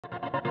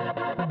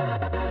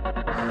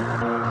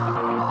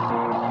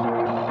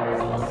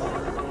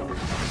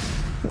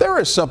There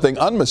is something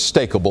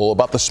unmistakable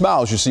about the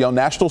smiles you see on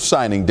National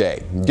Signing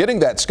Day. Getting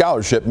that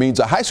scholarship means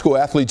a high school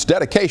athlete's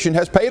dedication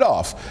has paid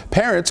off.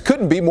 Parents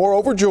couldn't be more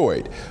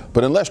overjoyed.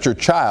 But unless your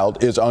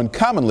child is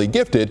uncommonly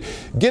gifted,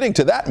 getting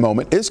to that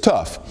moment is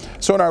tough.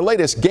 So in our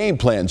latest Game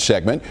Plan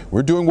segment,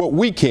 we're doing what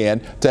we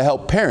can to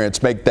help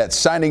parents make that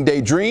signing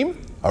day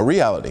dream a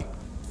reality.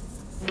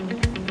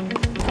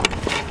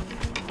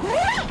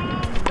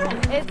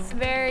 It's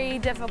very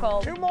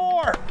difficult. Two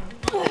more.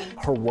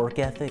 Her work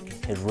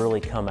ethic has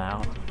really come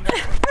out.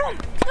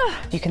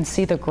 You can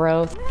see the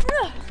growth.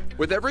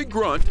 With every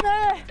grunt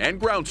and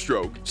ground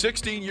stroke,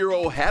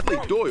 16-year-old Hadley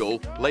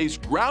Doyle lays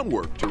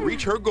groundwork to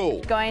reach her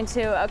goal. Going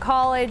to a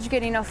college,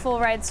 getting a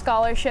full ride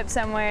scholarship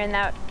somewhere,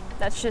 and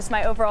that's just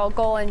my overall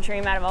goal and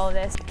dream out of all of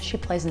this. She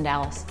plays in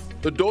Dallas.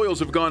 The Doyles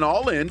have gone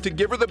all in to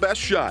give her the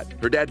best shot.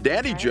 Her dad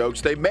Danny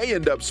jokes they may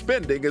end up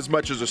spending as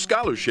much as a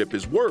scholarship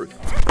is worth.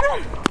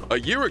 A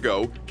year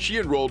ago, she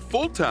enrolled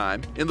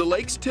full-time in the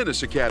Lakes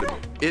Tennis Academy.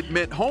 It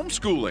meant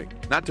homeschooling,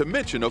 not to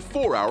mention a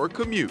 4-hour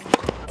commute.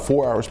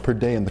 4 hours per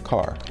day in the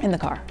car. In the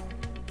car,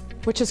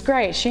 which is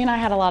great. She and I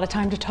had a lot of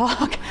time to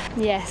talk.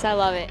 Yes, I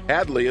love it.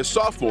 Hadley, a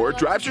sophomore,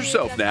 drives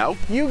herself now.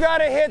 You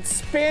gotta hit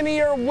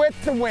spinny or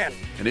width to win.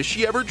 And is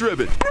she ever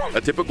driven?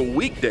 A typical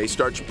weekday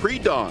starts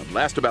pre-dawn,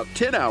 lasts about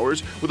 10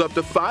 hours, with up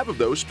to 5 of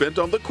those spent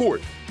on the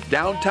court.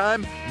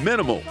 Downtime,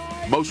 minimal.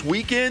 Most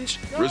weekends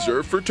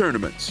reserved for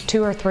tournaments.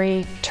 2 or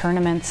 3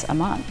 tournaments a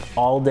month.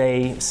 All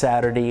day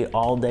Saturday,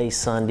 all day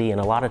Sunday, and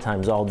a lot of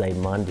times all day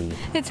Monday.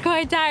 It's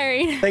quite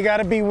tiring. They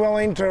gotta be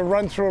willing to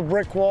run through a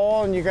brick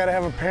wall, and you gotta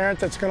have a parent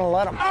that's gonna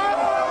let them.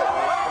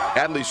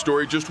 Hadley's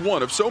story just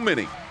one of so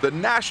many. The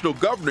national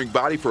governing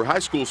body for high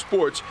school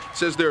sports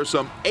says there are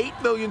some 8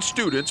 million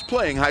students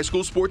playing high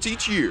school sports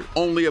each year.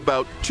 Only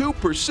about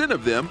 2%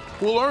 of them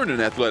will earn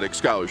an athletic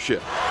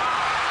scholarship.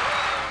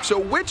 So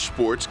which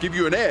sports give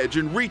you an edge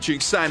in reaching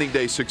signing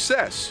day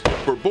success?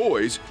 For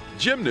boys,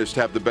 gymnasts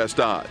have the best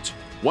odds.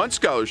 1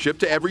 scholarship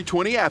to every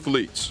 20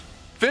 athletes.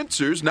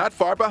 Fencers not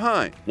far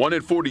behind. 1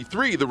 in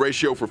 43 the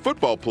ratio for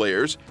football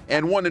players,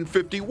 and 1 in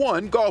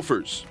 51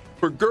 golfers.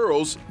 For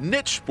girls,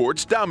 niche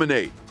sports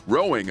dominate.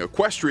 Rowing,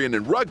 equestrian,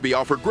 and rugby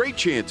offer great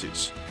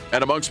chances.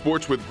 And among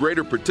sports with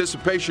greater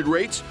participation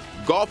rates,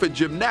 golf and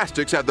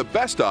gymnastics have the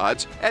best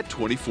odds at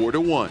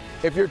 24-1.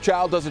 If your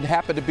child doesn't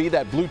happen to be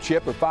that blue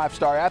chip or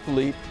 5-star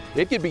athlete,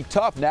 it can be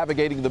tough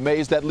navigating the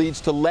maze that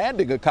leads to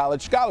landing a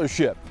college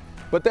scholarship.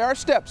 But there are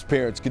steps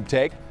parents can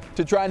take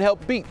to try and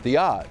help beat the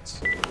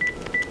odds.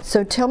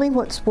 So tell me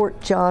what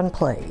sport John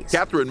plays.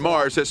 Catherine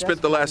Mars has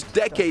spent the last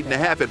decade and a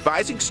half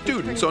advising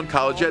students on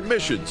college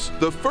admissions.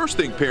 The first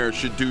thing parents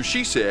should do,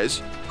 she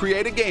says,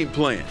 create a game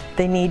plan.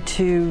 They need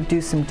to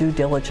do some due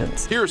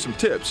diligence. Here are some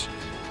tips.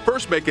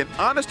 First, make an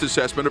honest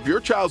assessment of your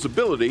child's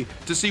ability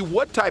to see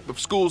what type of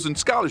schools and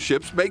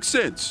scholarships make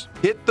sense.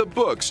 Hit the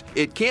books.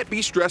 It can't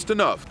be stressed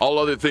enough. All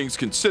other things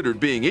considered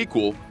being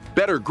equal,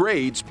 better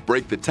grades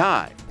break the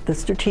tie. The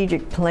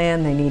strategic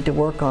plan they need to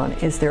work on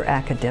is their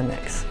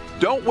academics.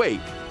 Don't wait.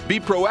 Be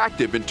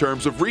proactive in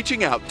terms of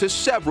reaching out to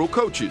several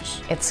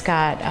coaches. It's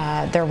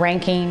got their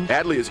ranking.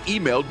 Hadley has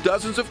emailed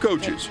dozens of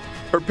coaches.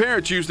 Her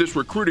parents use this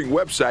recruiting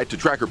website to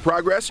track her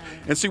progress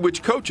and see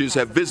which coaches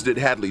have visited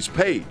Hadley's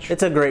page.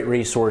 It's a great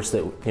resource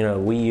that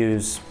we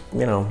use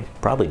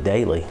probably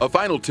daily. A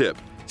final tip.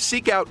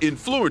 Seek out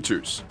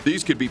influencers.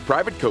 These could be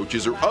private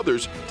coaches or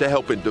others to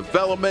help in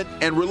development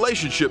and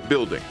relationship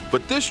building.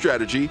 But this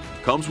strategy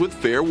comes with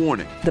fair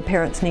warning. The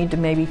parents need to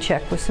maybe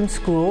check with some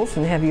schools,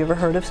 and have you ever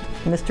heard of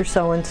Mr.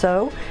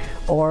 So-and-so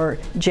or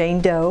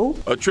Jane Doe?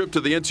 A trip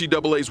to the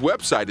NCAA's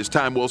website is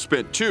time well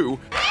spent too.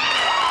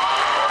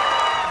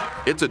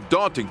 It's a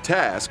daunting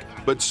task,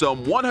 but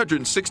some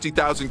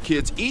 160,000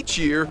 kids each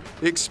year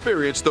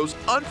experience those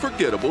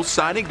unforgettable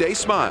signing day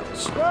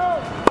smiles.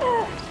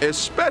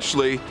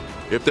 Especially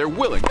if they're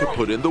willing to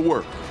put in the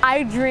work.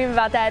 I dream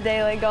about that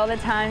day like all the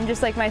time,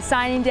 just like my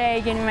signing day,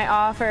 getting my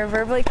offer,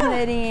 verbally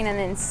committing, and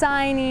then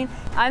signing.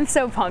 I'm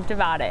so pumped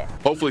about it.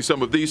 Hopefully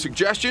some of these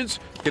suggestions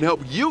can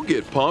help you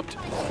get pumped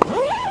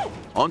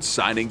on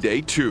signing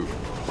day 2.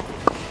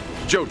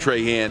 Joe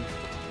Trahan,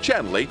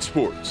 Channel 8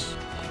 Sports.